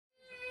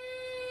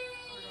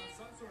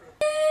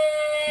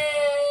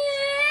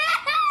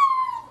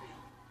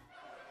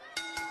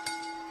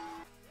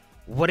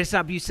What is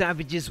up, you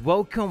savages?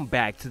 Welcome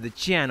back to the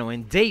channel,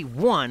 and day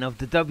one of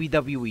the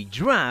WWE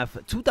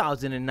Draft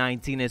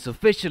 2019 is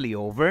officially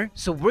over,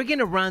 so we're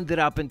gonna round it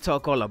up and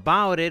talk all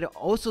about it,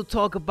 also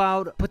talk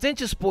about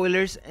potential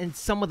spoilers and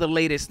some of the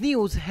latest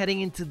news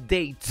heading into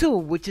day 2,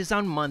 which is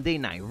on Monday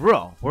Night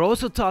Raw. We're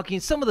also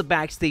talking some of the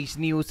backstage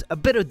news, a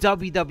bit of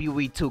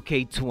WWE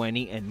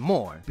 2K20 and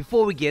more.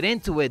 Before we get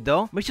into it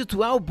though, make sure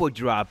to elbow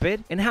drop it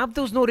and have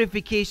those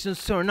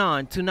notifications turned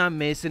on to not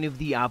miss any of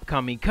the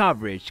upcoming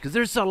coverage, because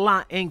there's a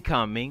lot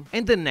incoming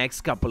in the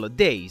next couple of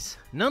days.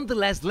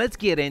 Nonetheless, let's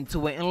get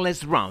into it and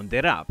let's round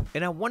it up.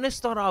 And I want to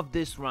start off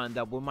this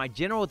roundup with my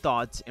general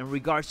thoughts in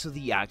regards to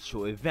the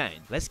actual event.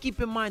 Let's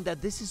keep in mind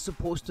that this is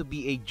supposed to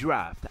be a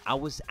draft. I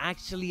was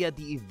actually at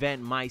the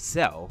event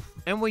myself.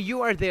 And when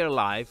you are there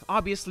live,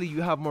 obviously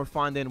you have more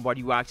fun than what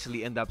you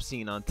actually end up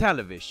seeing on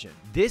television.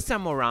 This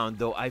time around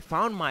though, I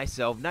found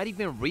myself not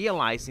even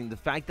realizing the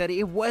fact that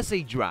it was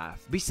a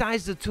draft.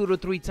 Besides the 2 to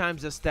 3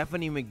 times that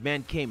Stephanie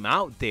McMahon came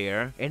out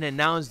there and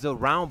announced the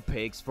round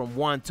picks from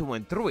 1, 2,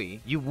 and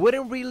 3, you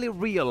wouldn't really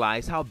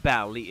realize how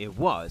badly it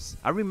was.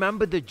 I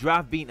remember the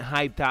draft being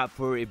hyped up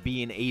for it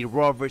being a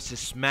Raw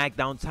versus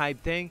SmackDown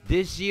type thing.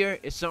 This year,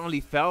 it certainly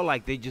felt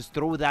like they just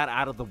threw that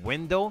out of the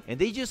window and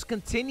they just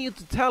continued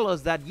to tell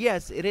us that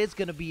yes, it is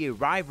going to be a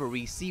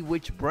rivalry, see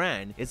which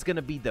brand is going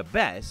to be the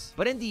best,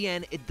 but in the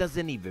end, it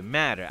doesn't even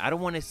matter. I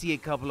don't want to see a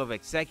couple of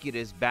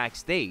executives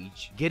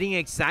backstage getting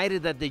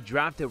excited that they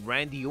drafted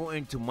Randy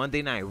Orton to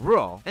Monday Night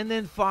Raw, and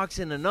then Fox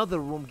in another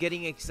room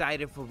getting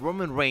excited for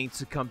Roman Reigns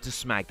to come to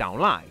SmackDown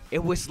Live.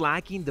 It was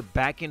lacking the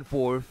back and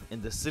forth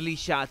and the silly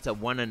shots at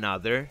one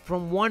another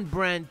from one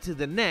brand to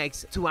the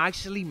next to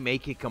actually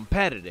make it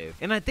competitive.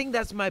 And I think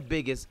that's my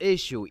biggest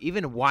issue.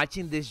 Even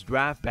watching this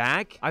draft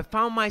back, I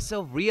found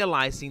myself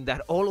realizing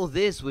that all of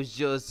this was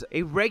just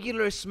a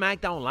regular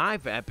SmackDown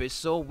Live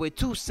episode with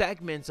 2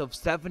 segments of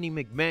Stephanie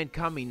McMahon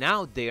coming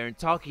out there and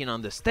talking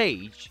on the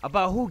stage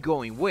about who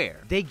going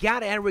where. They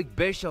got Eric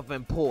Bischoff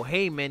and Paul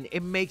Heyman.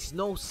 It makes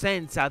no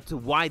sense as to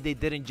why they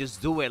didn't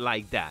just do it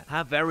like that.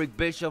 Have Eric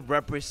Bischoff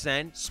represent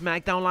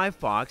SmackDown Live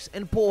Fox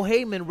and Paul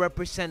Heyman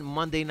represent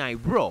Monday Night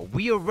Raw.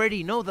 We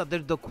already know that they're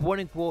the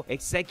quote-unquote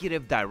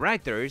executive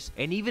directors,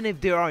 and even if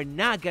they are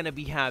not gonna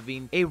be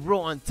having a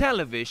Raw on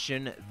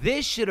television,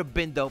 this should have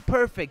been the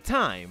perfect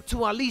time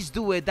to at least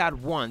do it that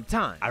one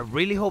time. I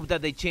really hope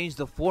that they change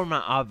the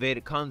format of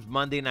it comes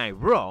Monday Night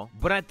Raw,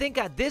 but I think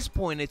at this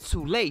point it's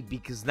too late,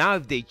 because now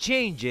if they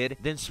change it,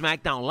 then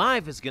SmackDown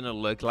Live is gonna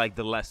look like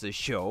the lesser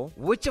show,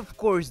 which of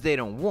course they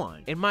don't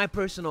want. In my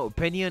personal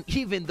opinion,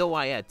 even though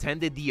I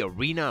attended the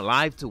arena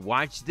live to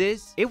watch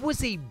this, it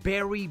was a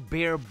very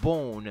bare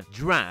bone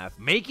draft,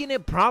 making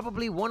it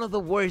probably one of the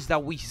worst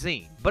that we've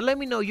seen. But let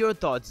me know your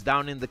thoughts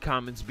down in the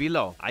comments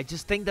below. I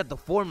just think that the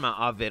format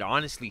of it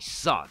honestly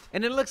sucked,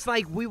 and it looks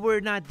like we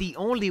were not the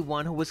only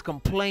one who was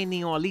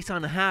complaining or at least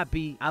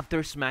unhappy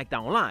after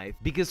SmackDown Live,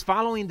 because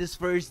following this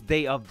first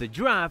day of the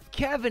draft,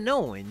 Kevin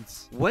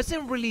Owens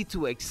wasn't really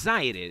too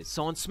excited.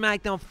 So on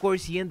SmackDown, of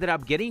course, he ended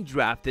up getting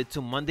drafted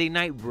to Monday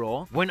Night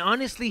Raw, when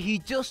honestly he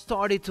just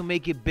started to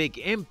make a big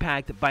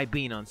impact by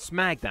being on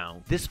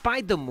SmackDown.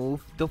 Despite the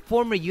move, the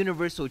former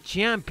Universal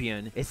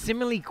Champion is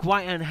seemingly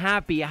quite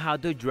unhappy at how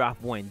the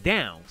draft went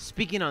down.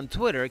 Speaking on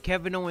Twitter,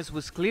 Kevin Owens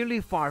was clearly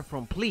far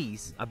from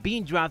pleased at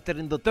being drafted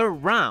in the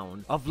 3rd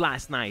round of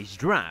last night's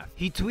draft.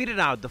 He tweeted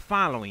out the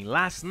following: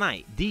 "Last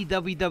night, the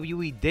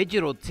WWE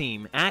digital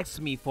team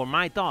asked me for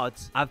my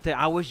thoughts after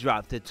I was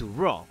drafted to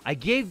Raw. I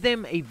gave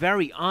them a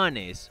very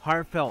honest,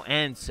 heartfelt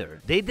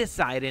answer. They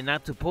decided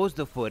not to post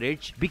the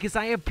footage because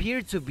I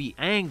appeared to be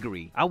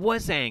angry. I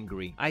was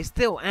angry. I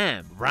still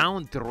am.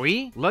 Round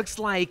 3? Looks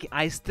like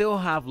I still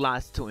have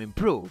lots to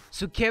improve."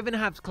 So Kevin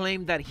has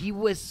claimed that he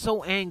was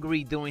so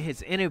angry during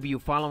his interview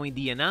following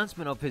the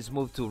announcement of his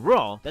move to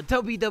Raw that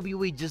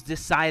WWE just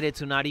decided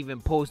to not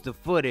even post the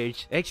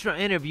footage extra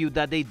interview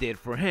that they did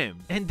for him.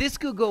 And this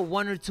could go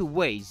one or two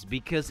ways,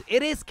 because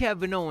it is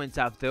Kevin Owens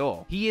after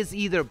all. He is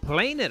either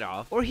playing it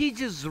off or he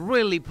just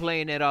really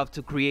playing it off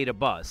to create a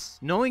buzz.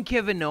 Knowing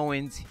Kevin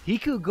Owens, he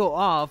could go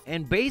off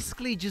and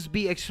basically just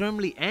be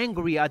extremely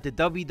angry at the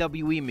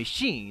WWE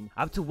machine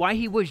as to why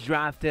he was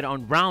drafted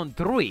on round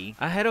 3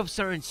 ahead of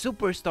certain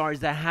superstars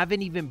that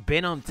haven't even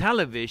been on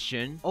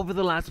television over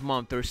the last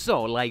month or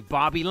so, like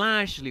Bobby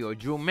Lashley or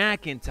Drew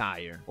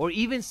McIntyre, or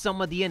even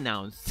some of the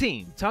announced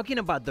team. Talking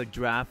about the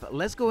draft,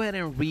 let's go ahead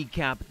and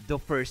recap the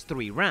first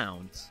 3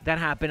 rounds that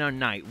happened on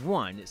night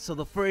 1. So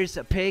the first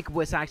pick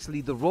was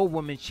actually the Raw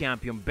Women's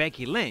Champion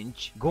Becky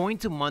Lynch going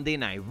to Monday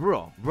Night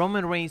Raw.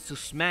 Roman Reigns to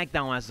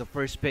SmackDown as the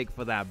first pick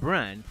for that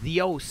brand.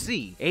 The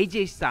OC,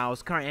 AJ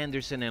Styles, Carl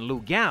Anderson, and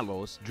Luke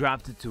Gallows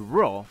drafted to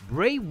Raw.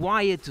 Bray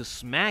Wyatt to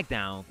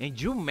SmackDown, and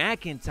Drew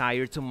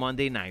McIntyre to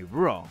Monday Night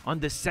Raw. On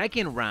the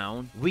second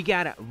round, we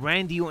got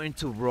Randy Orton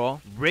to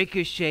Raw,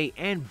 Ricochet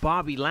and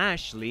Bobby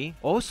Lashley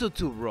also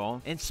to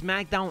Raw, and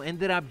SmackDown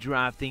ended up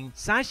drafting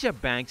Sasha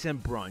Banks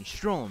and Braun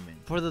Strowman.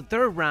 For the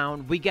third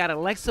round, we got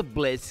Alexa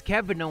Bliss,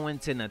 Kevin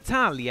Owens and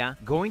Natalya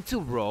going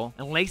to Raw,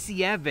 and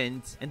Lacey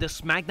Evans and the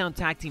SmackDown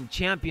Tag Team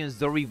Champions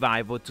The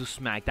Revival to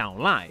SmackDown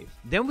Live.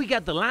 Then we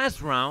got the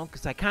last round,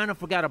 because I kind of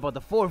forgot about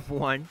the fourth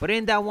one, but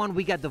in that one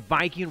we got the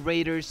Viking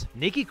Raiders,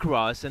 Nikki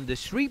Cross and the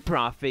Street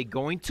Profit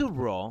going to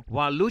Raw,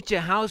 while Lucha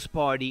House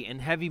Party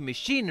and Heavy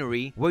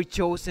Machinery were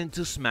chosen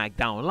to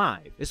SmackDown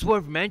Live. It's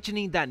worth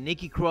mentioning that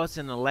Nikki Cross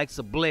and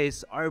Alexa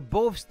Bliss are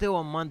both still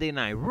on Monday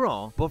Night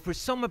Raw, but for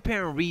some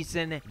apparent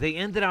reason they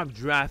ended up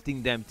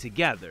drafting them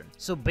together.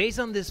 So based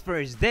on this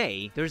first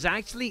day, there's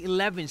actually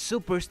 11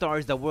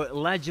 superstars that were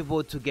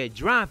eligible to get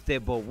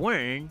drafted but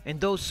weren't,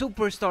 and those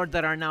superstars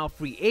that are now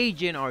free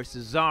agent are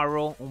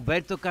Cesaro,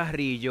 Humberto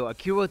Carrillo,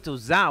 Akira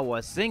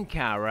Tozawa, Sin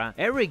Cara,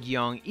 Eric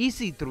Young,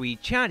 EC3,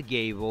 Chad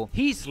Gable,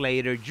 Heath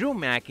Slater, Drew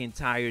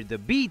McIntyre, the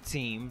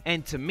B-Team,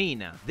 and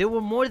Tamina. They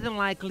will more than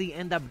likely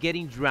end up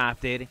getting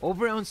drafted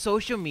over on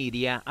social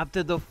media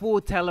after the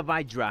full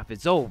televised draft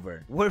is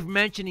over. Worth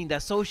mentioning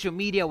that social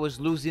media was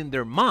losing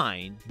their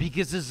mind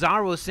because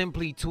Cesaro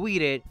simply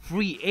tweeted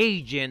free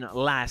agent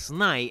last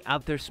night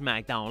after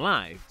SmackDown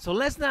Live. So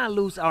let's not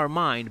lose our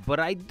mind, but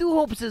I do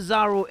hope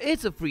Cesaro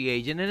is a free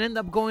agent and end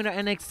up going to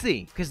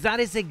NXT, because that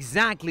is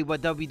exactly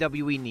what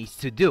WWE needs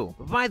to do.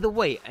 By the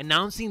way,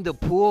 announcing the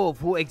pool of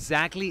who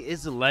exactly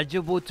is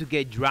eligible to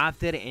get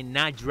drafted and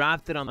not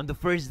drafted on the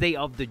first day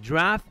of the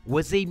draft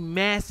was a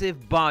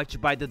massive botch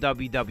by the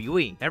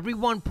WWE.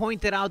 Everyone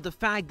pointed out the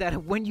fact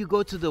that when you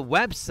go to the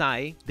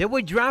website, they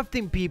were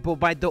drafting people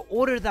by the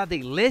order that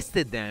they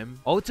listed them,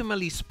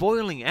 ultimately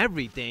spoiling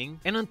everything,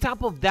 and on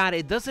top of that,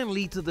 it doesn't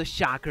lead to the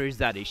shockers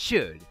that it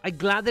should. I'd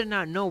gladly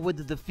not know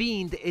whether The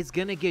Fiend is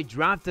gonna get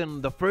drafted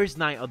on the first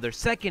night or the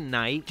second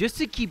night, just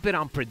to keep it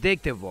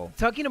unpredictable.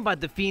 Talking about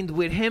The Fiend,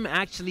 with him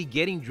actually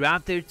getting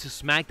drafted to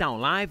SmackDown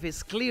Live,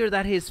 it's clear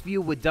that his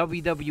feud with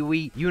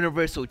WWE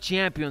Universal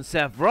Champion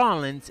Seth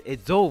Rollins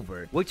is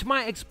over, which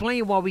might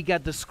explain why we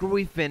got the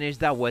screwy finish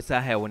that was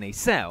a Hell in a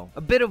Cell.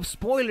 A bit of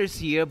spoilers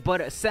here,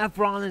 but Seth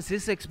Rollins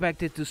is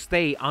expected to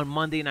stay on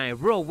Monday Night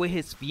Raw with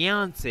his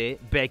fiancée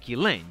Becky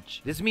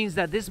Lynch. This means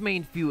that this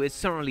main feud is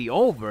certainly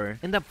over,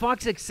 and the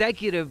Fox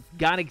executive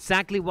got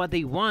exactly what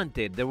they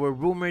wanted. There were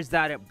rumors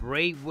that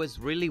Brave was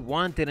really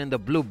wanted in the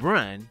blue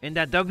brand, and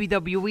that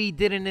WWE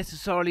didn't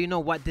necessarily know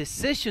what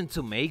decision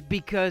to make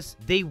because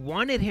they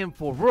wanted him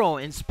for Raw,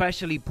 and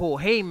especially Paul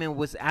Heyman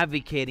was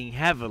advocating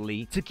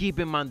heavily to keep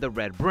him on the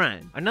red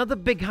brand. Another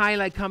big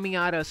highlight coming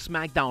out of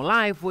SmackDown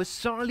Live was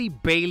certainly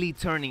Bayley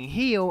turning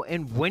heel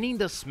and winning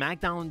the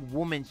SmackDown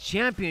Women's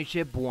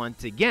Championship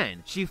once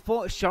again. She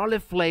fought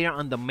Charlotte Flair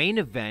on the main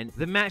event.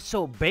 The match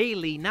saw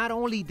Bayley not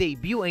only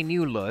debut a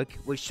new look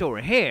with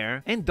short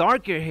hair and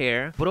darker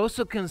hair, but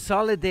also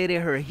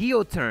consolidated her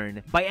heel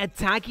turn by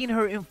attacking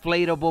her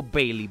inflatable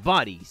Bayley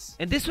bodies.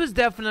 And this was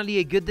definitely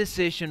a good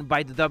decision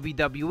by the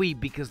WWE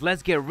because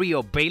let's get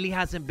real, Bayley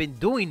hasn't been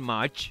doing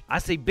much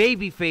as a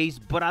babyface,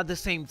 but at the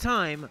same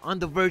time on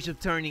the verge of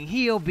turning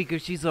heel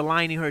because she's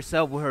aligning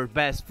herself with her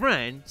best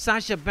friend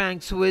Sasha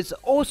Banks, who is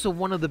also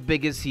one of the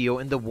biggest heel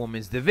in the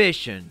women's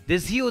division.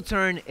 This heel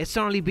turn is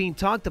certainly being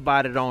talked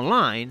about it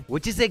online,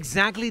 which is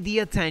exactly the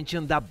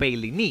attention that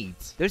Bayley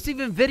needs. There's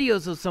even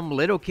videos of some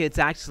little kids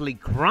actually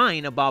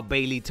crying about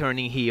Bayley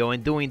turning heel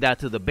and doing that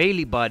to the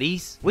Bayley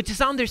buddies, which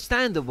is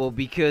understandable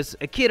because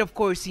a kid, of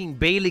course, seeing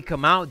Bayley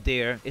come out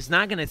there is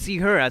not gonna see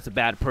her as a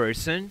bad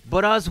person,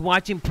 but us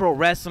watching pro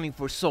wrestling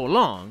for so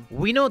long,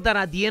 we know that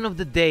at the end of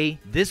the day,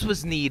 this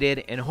was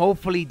needed, and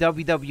hopefully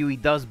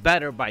WWE does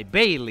better by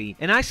Bayley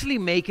and actually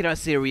make it as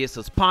serious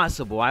as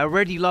possible. I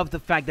already love the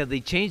fact that they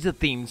changed the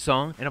theme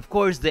song, and of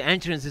course the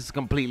entrance is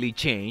completely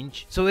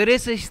changed, so it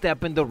is a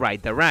step in the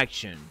right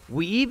direction.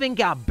 We even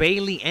got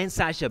Bayley and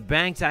Sasha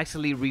Banks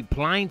actually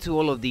replying to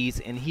all of these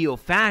in heel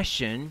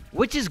fashion,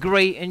 which is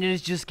great, and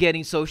it's just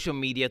getting social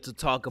media to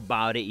talk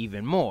about it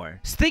even more.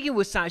 Sticking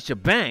with Sasha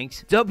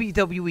Banks,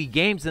 WWE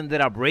Games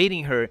ended up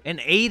rating her an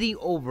 80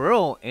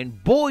 overall,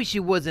 and boy, she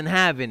wasn't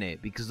having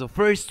it because the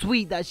first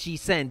tweet that she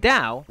sent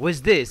out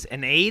was this: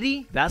 an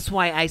 80? That's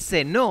why I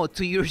said no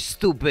to your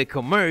stupid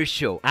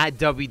commercial at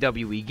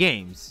WWE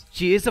Games.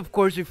 She is of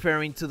course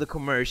referring to the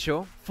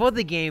commercial for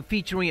the game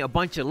featuring a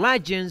bunch of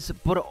legends,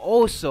 but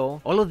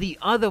also all of the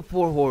other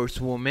four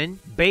horsewomen,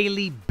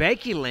 Bayley,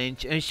 Becky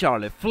Lynch, and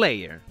Charlotte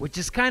Flair, which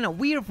is kind of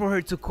weird for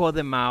her to call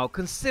them out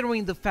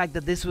considering the fact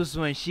that this was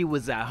when she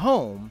was at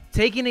home,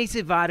 taking a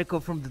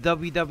sabbatical from the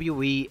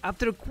WWE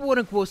after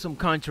quote-unquote some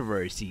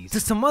controversies. To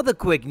some other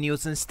quick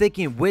news and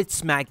sticking with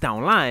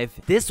SmackDown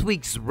Live, this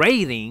week's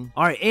rating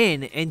are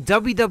in, and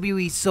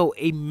WWE saw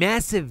a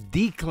massive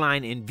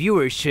decline in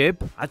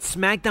viewership as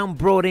SmackDown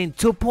brought in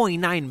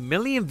 2.9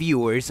 million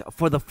viewers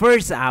for the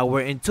first hour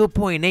and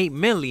 2.8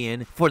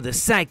 million for the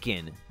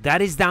second.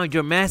 That is down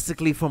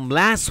dramatically from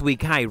last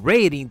week's high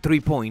rating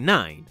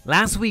 3.9.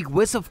 Last week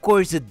was of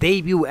course the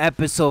debut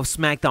episode of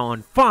SmackDown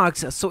on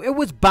Fox, so it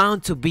was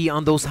bound to be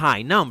on those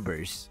high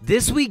numbers.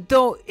 This week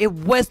though, it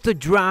was the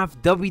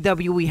draft.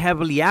 WWE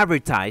heavily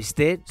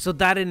advertised it, so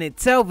that in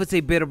itself is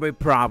a bit of a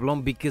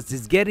problem because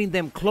it's getting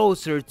them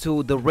closer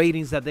to the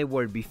ratings that they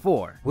were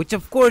before, which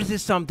of course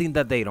is something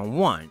that they don't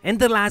want. And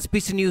the last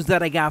piece of news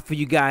that I got for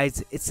you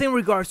guys, it's in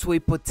regards to a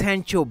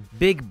potential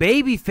big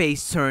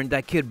babyface turn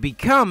that could be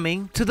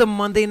coming to the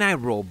Monday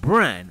Night Raw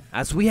brand,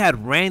 as we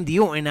had Randy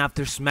Orton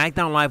after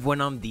SmackDown Live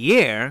went on the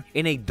air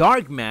in a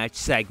dark match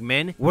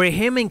segment where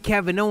him and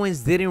Kevin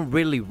Owens didn't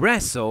really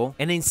wrestle,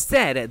 and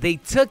instead they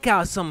took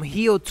out some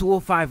heel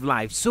 205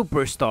 Live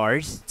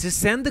superstars to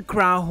send the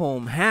crowd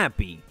home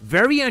happy.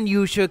 Very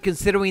unusual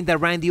considering that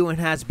Randy Orton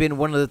has been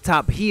one of the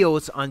top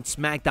heels on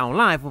SmackDown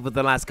Live over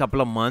the last couple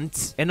of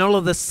months, and all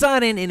of a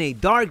sudden in a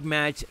dark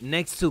match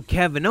next to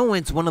Kevin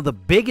Owens, one of the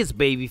biggest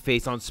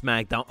babyface on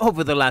SmackDown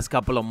over the last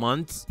couple of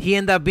months, he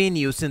ended up being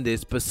used in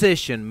this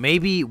position.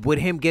 Maybe with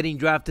him getting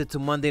drafted to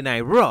Monday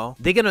Night Raw,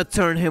 they're gonna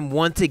turn him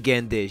once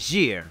again this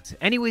year.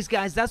 Anyways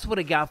guys, that's what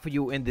I got for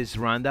you in this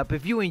roundup.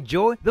 If you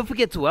enjoyed, don't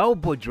forget to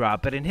elbow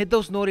drop it and hit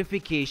those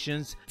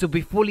notifications to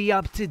be fully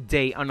up to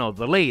date on all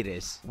the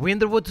latest. We're in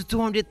the road to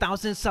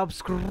 200,000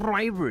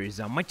 subscribers.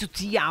 I'm Macho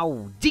T,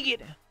 dig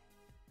it!